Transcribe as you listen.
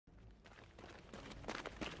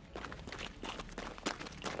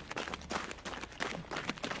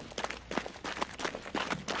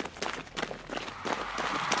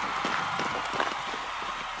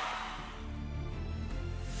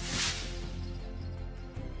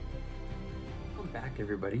Welcome back,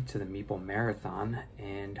 everybody, to the Meeple Marathon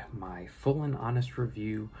and my full and honest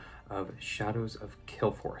review of Shadows of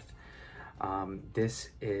Kilforth. This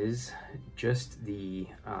is just the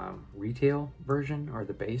retail version, or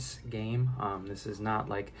the base game. This is not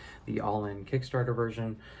like the all-in Kickstarter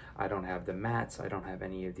version. I don't have the mats, I don't have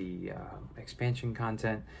any of the expansion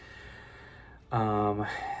content,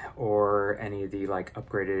 or any of the like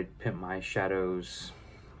upgraded Pimp My Shadows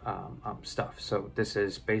stuff. So this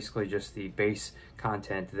is basically just the base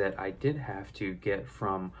content that I did have to get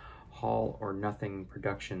from All or Nothing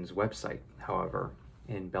Productions website, however,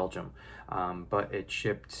 in Belgium. But it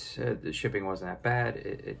shipped, the shipping wasn't that bad.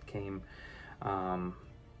 It came,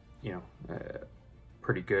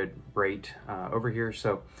 pretty good rate over here.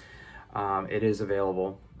 So it is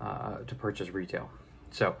available to purchase retail.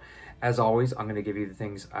 So as always, I'm going to give you the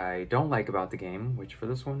things I don't like about the game, which for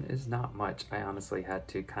this one is not much. I honestly had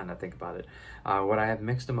to kind of think about it. What I have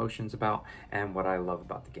mixed emotions about and what I love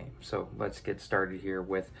about the game. So let's get started here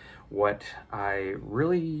with what I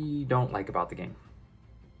really don't like about the game.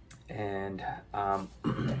 And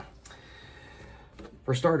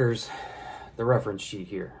for starters, the reference sheet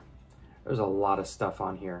here. There's a lot of stuff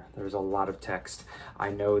on here. There's a lot of text. I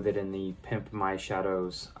know that in the Pimp My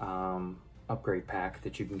Shadows upgrade pack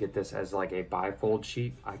that you can get this as like a bifold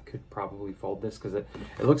sheet. I could probably fold this because it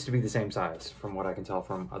looks to be the same size from what I can tell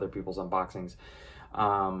from other people's unboxings.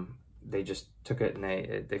 They just took it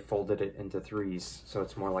and they folded it into threes, so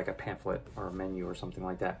it's more like a pamphlet or a menu or something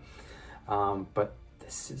like that. But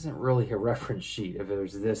this isn't really a reference sheet if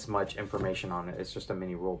there's this much information on it. It's just a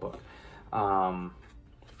mini rule book.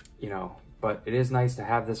 But it is nice to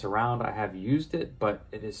have this around. I have used it, but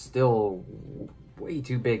it is still way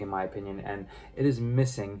too big in my opinion, and it is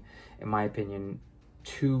missing, in my opinion,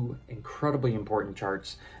 two incredibly important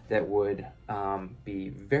charts that would be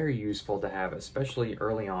very useful to have, especially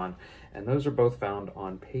early on, and those are both found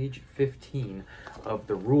on page 15 of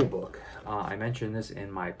the rule book. I mentioned this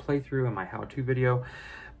in my playthrough and my how-to video,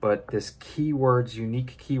 but this keywords,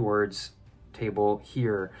 unique keywords table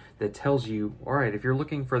here that tells you, all right, if you're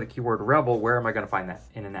looking for the keyword rebel, where am I going to find that?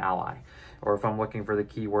 In an ally. Or if I'm looking for the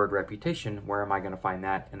keyword reputation, where am I going to find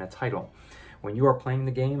that? In a title. When you are playing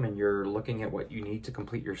the game and you're looking at what you need to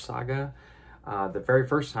complete your saga, the very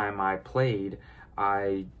first time I played,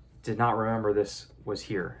 I did not remember this was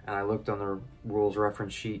here. And I looked on the rules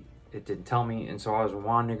reference sheet, it didn't tell me, and so I was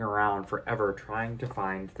wandering around forever trying to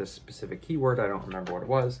find this specific keyword. I don't remember what it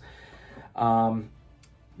was.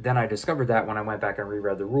 Then I discovered that when I went back and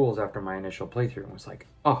reread the rules after my initial playthrough and was like,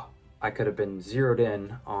 oh, I could have been zeroed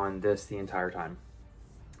in on this the entire time.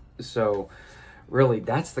 So really,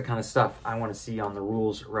 that's the kind of stuff I want to see on the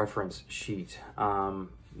rules reference sheet. And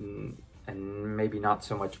maybe not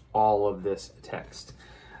so much all of this text.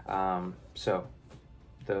 So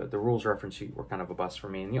the rules reference sheet were kind of a bust for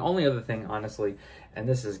me. And the only other thing, honestly, and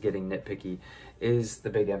this is getting nitpicky, is the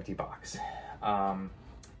big empty box.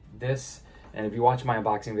 And if you watch my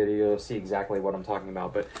unboxing video, you'll see exactly what I'm talking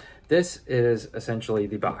about. But this is essentially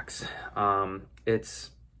the box. It's,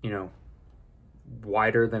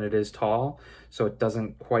 wider than it is tall, so it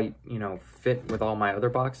doesn't quite, fit with all my other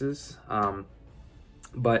boxes.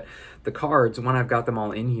 But the cards, when I've got them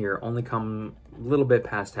all in here, only come a little bit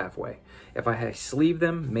past halfway. If I sleeve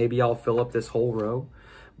them, maybe I'll fill up this whole row.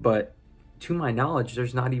 But to my knowledge,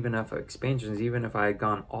 there's not even enough expansions, even if I had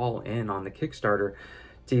gone all in on the Kickstarter,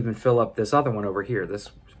 to even fill up this other one over here.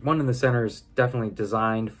 This one in the center is definitely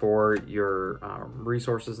designed for your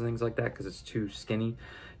resources and things like that, because it's too skinny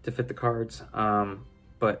to fit the cards.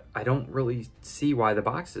 But I don't really see why the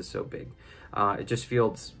box is so big. It just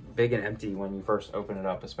feels big and empty when you first open it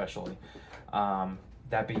up, especially.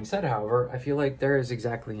 That being said, however, I feel like there is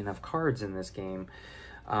exactly enough cards in this game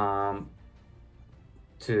to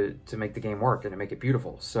make the game work and to make it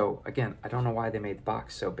beautiful. So again, I don't know why they made the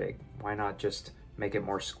box so big. Why not just make it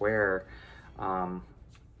more square?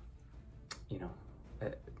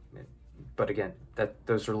 But again,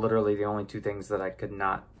 those are literally the only two things that I could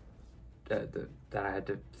not, that I had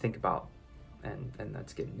to think about, and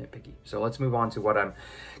that's getting nitpicky. So let's move on to what I'm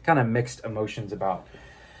kind of mixed emotions about.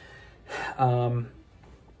 And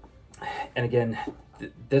again,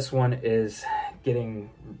 this one is getting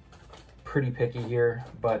pretty picky here,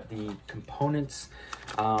 but the components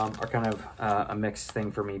are kind of a mixed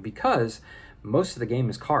thing for me, because most of the game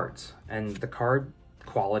is cards, and the card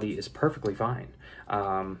quality is perfectly fine.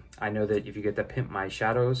 I know that if you get the Pimp My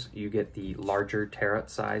Shadows, you get the larger tarot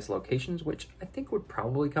size locations, which I think would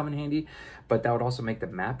probably come in handy, but that would also make the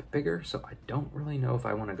map bigger, so I don't really know if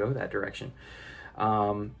I want to go that direction.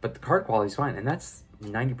 But the card quality is fine, and that's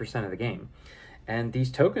 90% of the game. And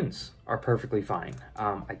these tokens are perfectly fine.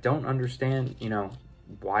 I don't understand, you know,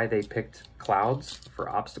 why they picked clouds for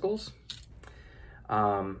obstacles.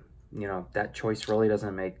 You know, that choice really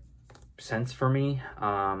doesn't make sense for me.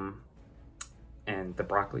 And the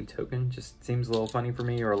broccoli token just seems a little funny for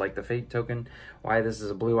me, or like the fate token, why this is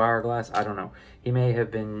a blue hourglass, I don't know. He may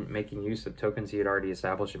have been making use of tokens he had already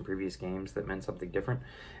established in previous games that meant something different,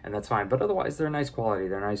 and that's fine. But otherwise, they're nice quality.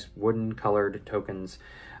 They're nice wooden colored tokens.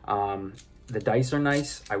 The dice are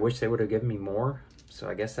nice. I wish they would have given me more, so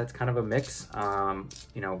I guess that's kind of a mix.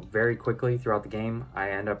 You know, very quickly throughout the game, I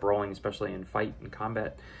end up rolling, especially in fight and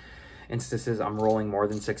combat instances, I'm rolling more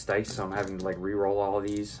than 6 dice, so I'm having to like re-roll all of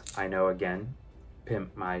these. I know, again,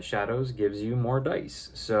 Pimp My Shadows gives you more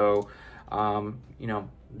dice, so you know,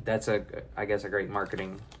 that's I guess a great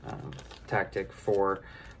marketing tactic for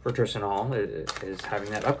Tristan is having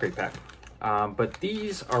that upgrade pack. But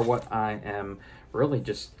these are what I am really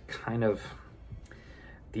just kind of,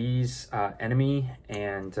 these enemy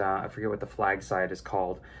and I forget what the flag side is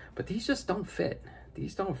called, but these just don't fit.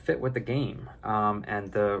 These don't fit with the game.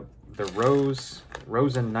 And the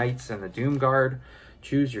Rosen Knights and the Doom Guard,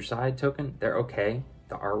 choose your side token, they're okay.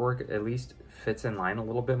 The artwork at least fits in line a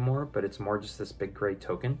little bit more, but it's more just this big gray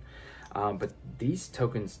token. But these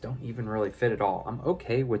tokens don't even really fit at all. I'm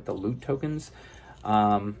okay with the loot tokens.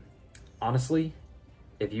 Honestly,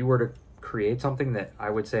 if you were to create something that I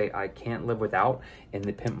would say I can't live without in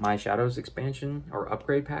the Pimp My Shadows expansion or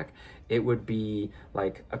upgrade pack, it would be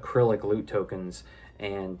like acrylic loot tokens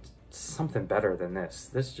and something better than this.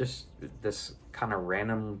 This kind of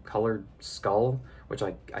random colored skull, which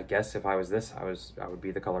I guess if I was this, I would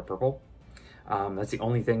be the color purple. That's the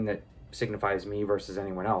only thing that signifies me versus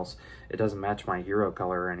anyone else. It doesn't match my hero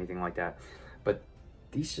color or anything like that. But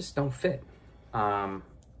these just don't fit. And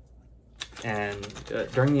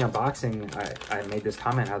during the unboxing, I made this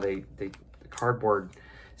comment how the cardboard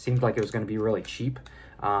seemed like it was going to be really cheap.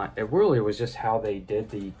 It really was just how they did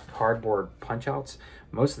the cardboard punch outs.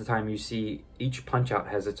 Most of the time you see each punch out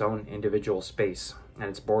has its own individual space and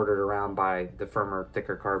it's bordered around by the firmer,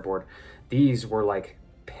 thicker cardboard. These were like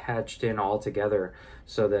patched in all together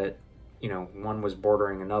so that, you know, one was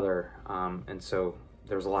bordering another. And so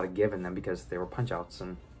there was a lot of give in them because they were punch outs,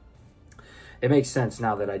 and it makes sense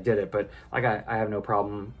now that I did it. But like I have no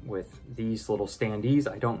problem with these little standees.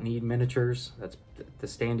 I don't need miniatures. The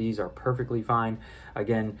standees are perfectly fine.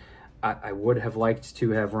 Again, I would have liked to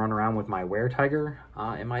have run around with my Were-Tiger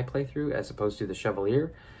in my playthrough as opposed to the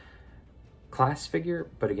Chevalier class figure.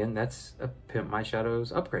 But again, that's a Pimp My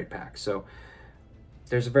Shadows upgrade pack. So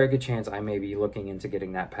there's a very good chance I may be looking into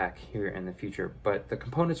getting that pack here in the future. But the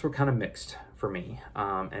components were kind of mixed for me.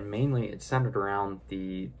 And mainly it centered around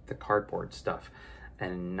the cardboard stuff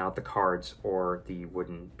and not the cards or the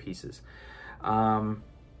wooden pieces.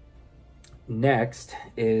 Next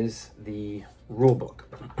is the rulebook.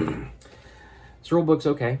 This rulebook's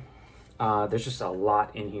okay. There's just a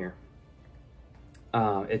lot in here.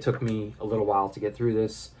 It took me a little while to get through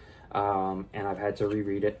this. And I've had to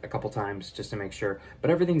reread it a couple times just to make sure, but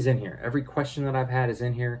everything's in here. Every question that I've had is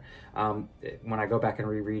in here. When I go back and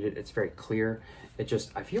reread it, it's very clear.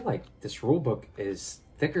 I feel like this rule book is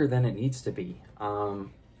thicker than it needs to be.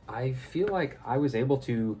 I feel like I was able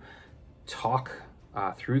to talk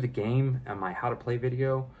through the game and my how to play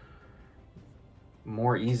video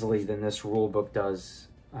more easily than this rule book does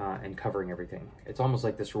in covering everything. It's almost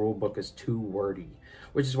like this rule book is too wordy,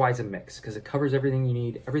 which is why it's a mix, because it covers everything you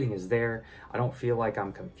need. Everything is there. I don't feel like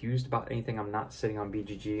I'm confused about anything. I'm not sitting on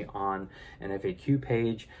BGG on an FAQ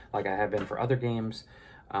page like I have been for other games.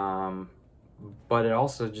 But it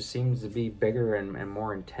also just seems to be bigger and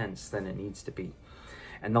more intense than it needs to be.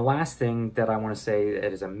 And the last thing that I want to say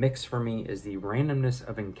that is a mix for me is the randomness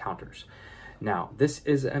of encounters. Now, this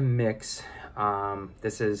is a mix.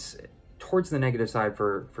 This is towards the negative side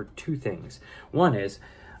for two things. One is,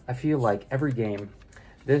 I feel like every game,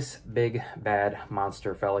 this big bad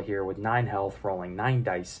monster fella here with 9 health rolling 9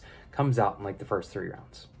 dice comes out in like the first 3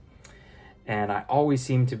 rounds. And I always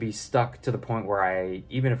seem to be stuck to the point where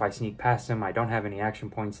even if I sneak past him, I don't have any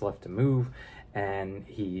action points left to move, and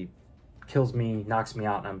he kills me, knocks me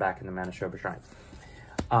out, and I'm back in the Manitoba Shrine.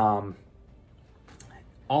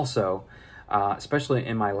 Also, especially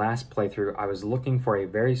in my last playthrough, I was looking for a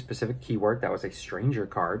very specific keyword that was a stranger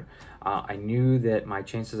card. I knew that my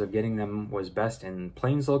chances of getting them was best in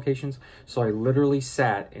plains locations, so I literally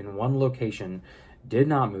sat in one location, did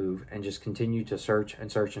not move, and just continued to search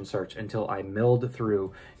and search and search until I milled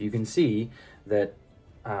through. You can see that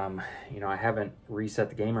you know, I haven't reset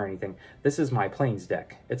the game or anything. This is my plains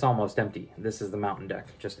deck. It's almost empty. This is the mountain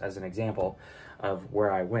deck, just as an example of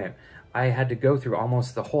where I went. I had to go through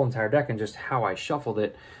almost the whole entire deck, and just how I shuffled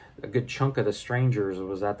it, a good chunk of the strangers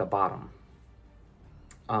was at the bottom.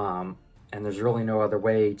 And there's really no other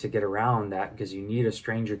way to get around that, because you need a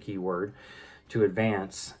stranger keyword to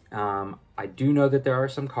advance. I do know that there are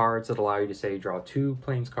some cards that allow you to say draw 2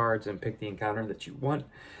 plains cards and pick the encounter that you want.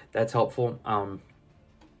 That's helpful.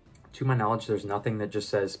 To my knowledge, there's nothing that just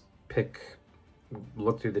says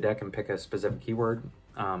look through the deck and pick a specific keyword,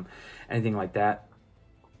 anything like that.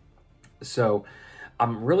 So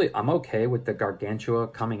I'm okay with the Gargantua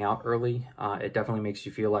coming out early. It definitely makes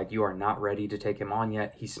you feel like you are not ready to take him on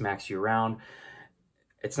yet. He smacks you around.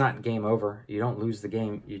 It's not game over. You don't lose the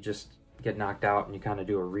game. You just get knocked out, and you kind of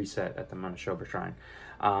do a reset at the Monoshoba Shrine.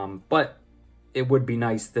 But it would be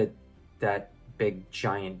nice that that big,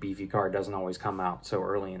 giant, beefy card doesn't always come out so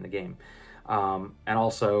early in the game. And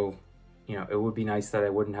also, you know, it would be nice that I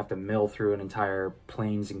wouldn't have to mill through an entire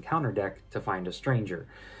Plains encounter deck to find a stranger.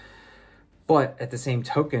 But at the same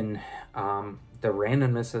token, the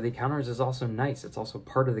randomness of the encounters is also nice. It's also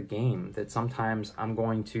part of the game, that sometimes I'm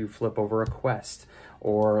going to flip over a quest,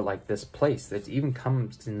 or like this place that even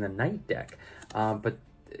comes in the night deck. But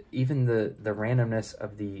even the randomness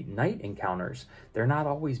of the night encounters, they're not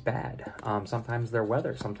always bad. Sometimes they're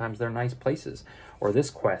weather, sometimes they're nice places. Or this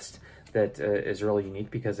quest that is really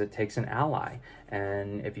unique because it takes an ally,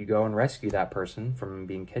 and if you go and rescue that person from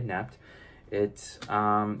being kidnapped,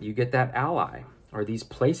 you get that ally. Or these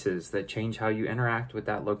places that change how you interact with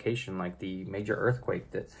that location, like the major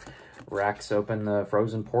earthquake that racks open the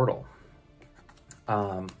frozen portal.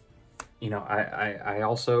 You know,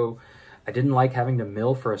 I didn't like having to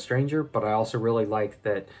mill for a stranger, but I also really like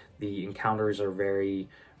that the encounters are very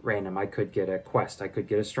random. I could get a quest, I could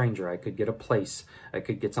get a stranger, I could get a place, I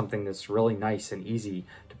could get something that's really nice and easy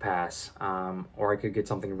to pass, or I could get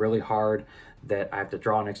something really hard that I have to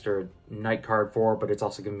draw an extra night card for, but it's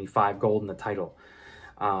also giving me 5 gold in the title.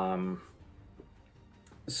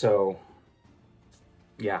 So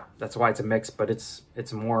yeah, that's why it's a mix, but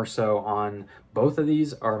it's more so on both of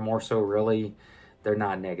these are more so really, they're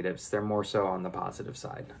not negatives. They're more so on the positive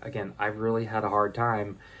side. Again, I've really had a hard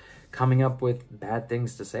time coming up with bad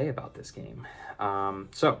things to say about this game.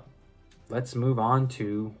 So let's move on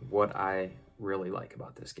to what I really like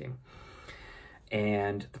about this game.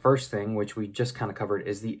 And the first thing, which we just kind of covered,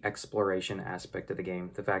 is the exploration aspect of the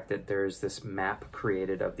game. The fact that there's this map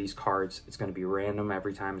created of these cards. It's going to be random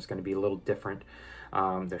every time. It's going to be a little different.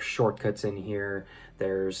 There's shortcuts in here.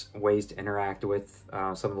 There's ways to interact with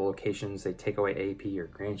some of the locations. They take away AP or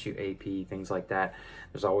grant you AP, things like that.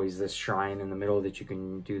 There's always this shrine in the middle that you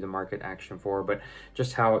can do the market action for. But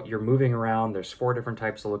just how you're moving around, there's 4 different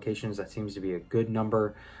types of locations. That seems to be a good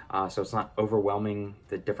number. So it's not overwhelming,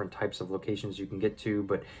 the different types of locations you can get to,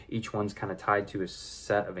 but each one's kind of tied to a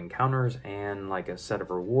set of encounters and like a set of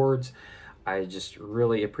rewards. I just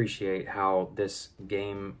really appreciate how this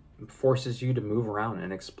game forces you to move around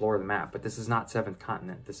and explore the map. But this is not Seventh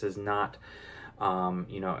Continent. This is not,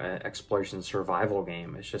 you know, an exploration survival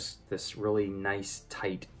game. It's just this really nice,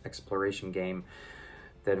 tight exploration game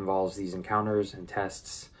that involves these encounters and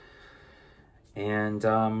tests. And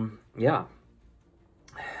yeah.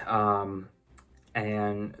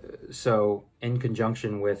 And so in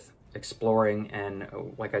conjunction with exploring, and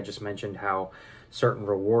like I just mentioned, how certain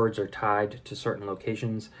rewards are tied to certain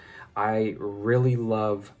locations, I really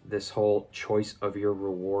love this whole choice of your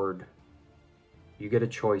reward. You get a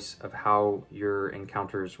choice of how your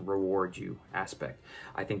encounters reward you aspect.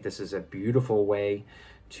 I think this is a beautiful way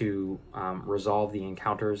to resolve the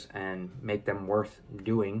encounters and make them worth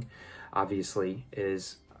doing. Obviously,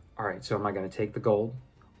 is all right, so am I going to take the gold,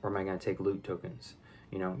 or am I going to take loot tokens?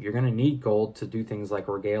 You know, you're going to need gold to do things like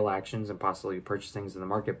regale actions and possibly purchase things in the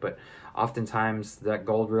market, but oftentimes that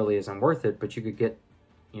gold really isn't worth it. But you could get,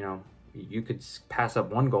 you know, you could pass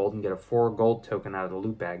up 1 gold and get a 4 gold token out of the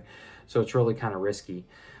loot bag. So it's really kind of risky.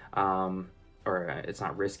 Or it's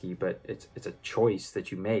not risky, but it's a choice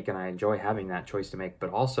that you make, and I enjoy having that choice to make. But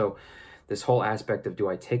also this whole aspect of, do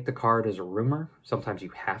I take the card as a rumor? Sometimes you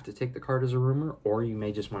have to take the card as a rumor, or you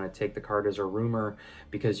may just want to take the card as a rumor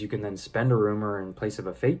because you can then spend a rumor in place of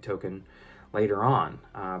a fate token later on.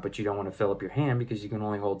 But you don't want to fill up your hand because you can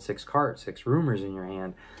only hold 6 cards, 6 rumors in your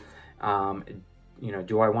hand. You know,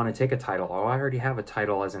 do I want to take a title? Oh, I already have a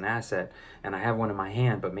title as an asset, and I have one in my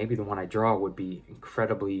hand, but maybe the one I draw would be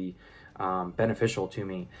incredibly beneficial to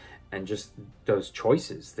me. And just those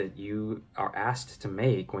choices that you are asked to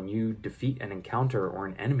make when you defeat an encounter or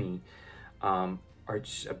an enemy are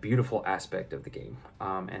just a beautiful aspect of the game.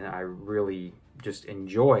 And I really just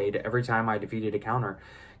enjoyed every time I defeated a counter,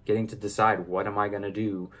 getting to decide what am I going to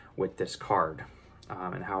do with this card,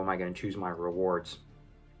 and how am I going to choose my rewards.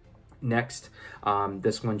 Next,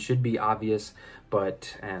 this one should be obvious,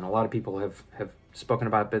 and a lot of people have spoken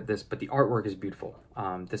about this, but the artwork is beautiful.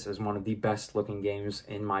 This is one of the best looking games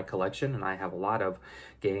in my collection, and I have a lot of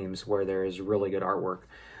games where there is really good artwork.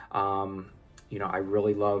 You know, I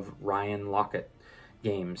really love Ryan Lockett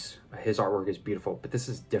games. His artwork is beautiful, but this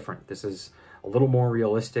is different. This is a little more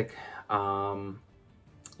realistic,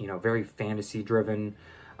 you know, very fantasy driven,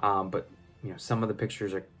 but you know, some of the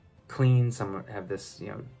pictures are clean, some have this, you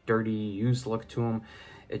know, dirty, used look to them.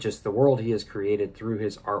 It just, the world he has created through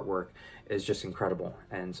his artwork is just incredible.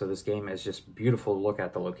 And so this game is just beautiful to look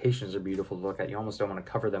at. The locations are beautiful to look at. You almost don't want to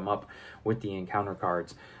cover them up with the encounter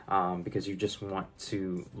cards, because you just want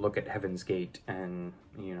to look at Heaven's Gate and,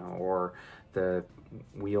 you know, or the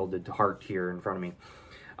wielded heart here in front of me.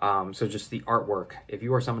 So just the artwork. If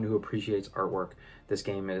you are someone who appreciates artwork, this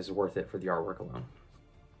game is worth it for the artwork alone,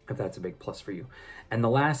 if that's a big plus for you. And the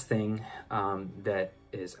last thing that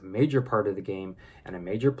is a major part of the game and a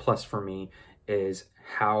major plus for me is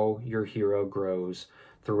how your hero grows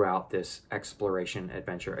throughout this exploration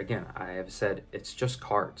adventure. Again, I have said it's just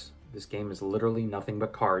cards. This game is literally nothing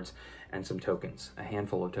but cards and some tokens, a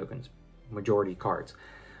handful of tokens, majority cards.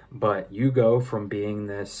 But you go from being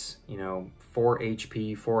this, you know, 4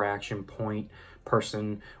 HP, 4 action point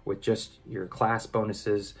person with just your class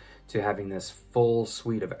bonuses, to having this full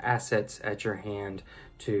suite of assets at your hand,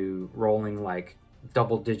 to rolling like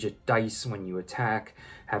double-digit dice when you attack,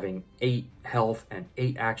 having 8 health and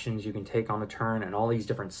 8 actions you can take on a turn, and all these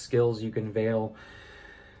different skills you can veil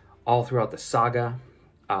all throughout the saga.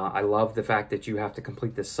 I love the fact that you have to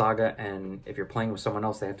complete this saga, and if you're playing with someone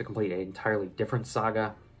else, they have to complete an entirely different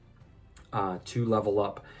saga to level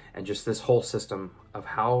up. And just this whole system of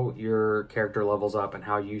how your character levels up and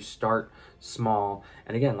how you start small.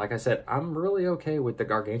 And again, like I said, I'm really okay with the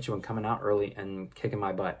Gargantuan coming out early and kicking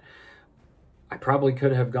my butt. I probably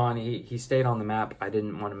could have gone, he stayed on the map, I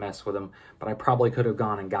didn't want to mess with him, but I probably could have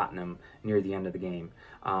gone and gotten him near the end of the game.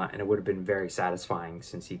 And it would have been very satisfying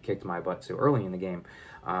since he kicked my butt so early in the game.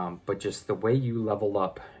 But just the way you level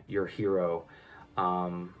up your hero,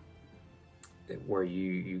 where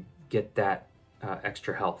you get that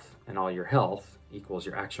extra health, and all your health equals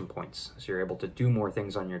your action points. So you're able to do more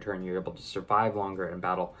things on your turn, you're able to survive longer in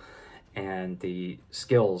battle, and the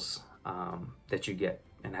skills that you get,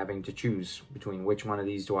 and having to choose between which one of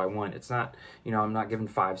these do I want. It's not, you know, I'm not given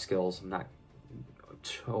 5 skills, I'm not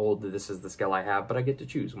told that this is the skill I have, but I get to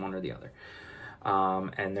choose one or the other.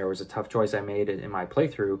 And there was a tough choice I made in my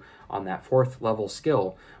playthrough on that 4th level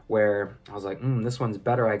skill, where I was like, this one's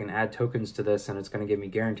better, I can add tokens to this and it's going to give me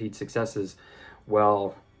guaranteed successes.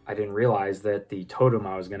 Well, I didn't realize that the totem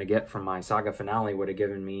I was going to get from my saga finale would have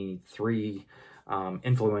given me 3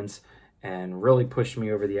 influence, and really pushed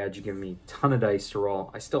me over the edge, giving me a ton of dice to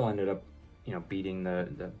roll. I still ended up, you know, beating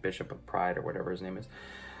the Bishop of Pride, or whatever his name is.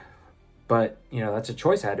 But, you know, that's a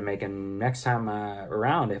choice I had to make, and next time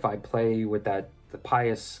around, if I play with the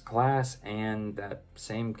pious class and that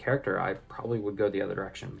same character, I probably would go the other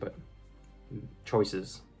direction. But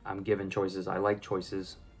choices, I'm given choices. I like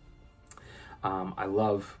choices. I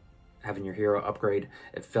love having your hero upgrade.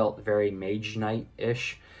 It felt very Mage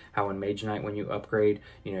Knight-ish, how in Mage Knight, when you upgrade,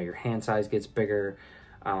 you know, your hand size gets bigger,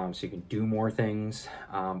 so you can do more things,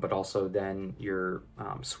 but also then your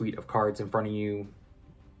suite of cards in front of you,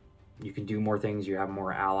 you can do more things, you have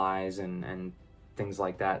more allies and things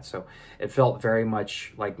like that. So it felt very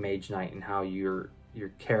much like Mage Knight, and how your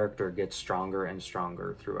character gets stronger and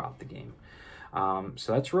stronger throughout the game.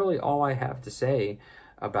 So that's really all I have to say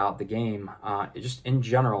about the game. Just in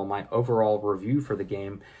general, my overall review for the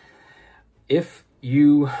game, if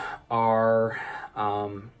you are,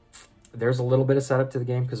 there's a little bit of setup to the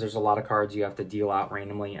game, because there's a lot of cards you have to deal out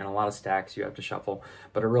randomly and a lot of stacks you have to shuffle,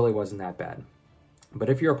 but it really wasn't that bad. But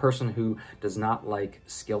if you're a person who does not like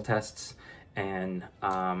skill tests and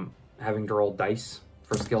having to roll dice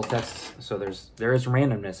for skill tests, so there is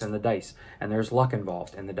randomness in the dice, and there's luck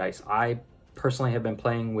involved in the dice. I personally have been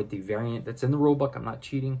playing with the variant that's in the rulebook, I'm not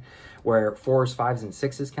cheating, where 4s, 5s, and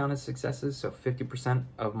 6s count as successes, so 50%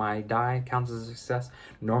 of my die counts as a success.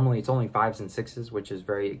 Normally it's only 5s and 6s, which is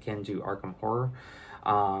very akin to Arkham Horror.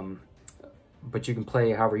 But you can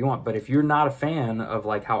play however you want. But if you're not a fan of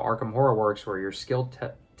like how Arkham Horror works, where you're skill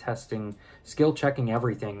checking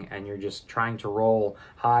everything, and you're just trying to roll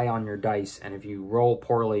high on your dice, and if you roll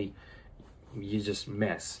poorly, you just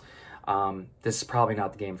miss. This is probably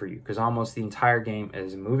not the game for you, because almost the entire game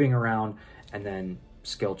is moving around and then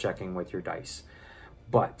skill checking with your dice.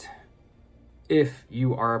 But if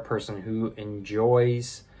you are a person who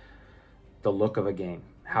enjoys the look of a game,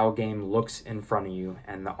 how a game looks in front of you,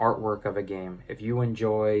 and the artwork of a game, if you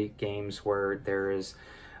enjoy games where there is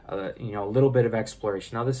a little bit of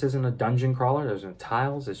exploration. Now, this isn't a dungeon crawler, there's no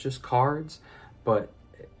tiles, it's just cards, but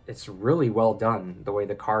it's really well done the way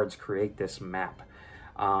the cards create this map.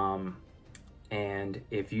 And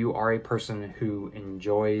if you are a person who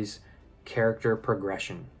enjoys character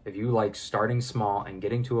progression, if you like starting small and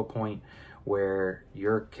getting to a point where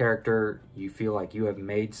your character, you feel like you have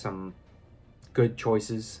made some good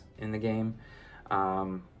choices in the game,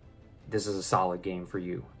 this is a solid game for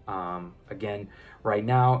you. Again, right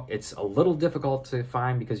now it's a little difficult to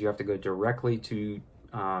find because you have to go directly to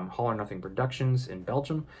All or Nothing Productions in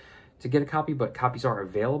Belgium to get a copy, but copies are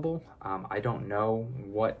available. I don't know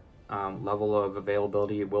what level of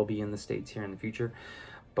availability it will be in the States here in the future,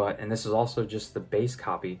 and this is also just the base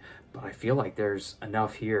copy, but I feel like there's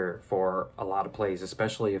enough here for a lot of plays,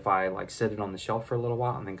 especially if I like sit it on the shelf for a little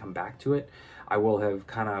while and then come back to it. I will have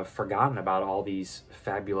kind of forgotten about all these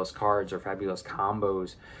fabulous cards or fabulous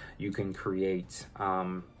combos you can create.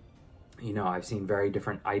 I've seen very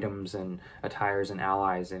different items and attires and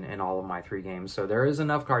allies in all of my 3 games. So there is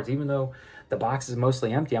enough cards. Even though the box is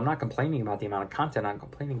mostly empty, I'm not complaining about the amount of content. I'm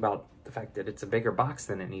complaining about the fact that it's a bigger box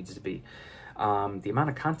than it needs to be. The amount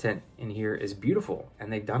of content in here is beautiful,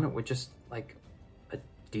 and they've done it with just like a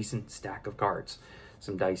decent stack of cards,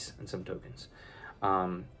 some dice, and some tokens.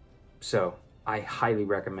 So I highly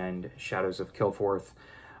recommend Shadows of Kilforth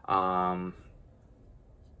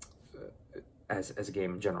as a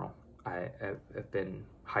game in general. I have been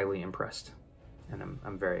highly impressed, and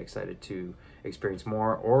I'm very excited to experience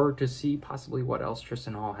more or to see possibly what else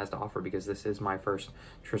Tristan Hall has to offer, because this is my first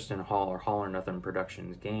Tristan Hall or All or Nothing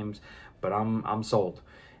Productions games, but I'm sold.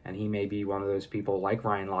 And he may be one of those people like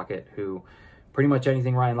Ryan Lockett who pretty much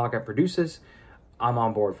anything Ryan Lockett produces, I'm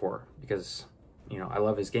on board for, because I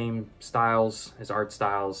love his game styles, his art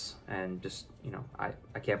styles, and just,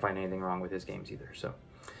 I can't find anything wrong with his games either. So,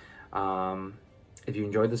 if you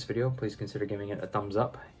enjoyed this video, please consider giving it a thumbs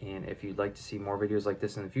up. And if you'd like to see more videos like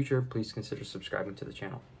this in the future, please consider subscribing to the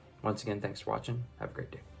channel. Once again, thanks for watching. Have a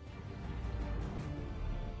great day.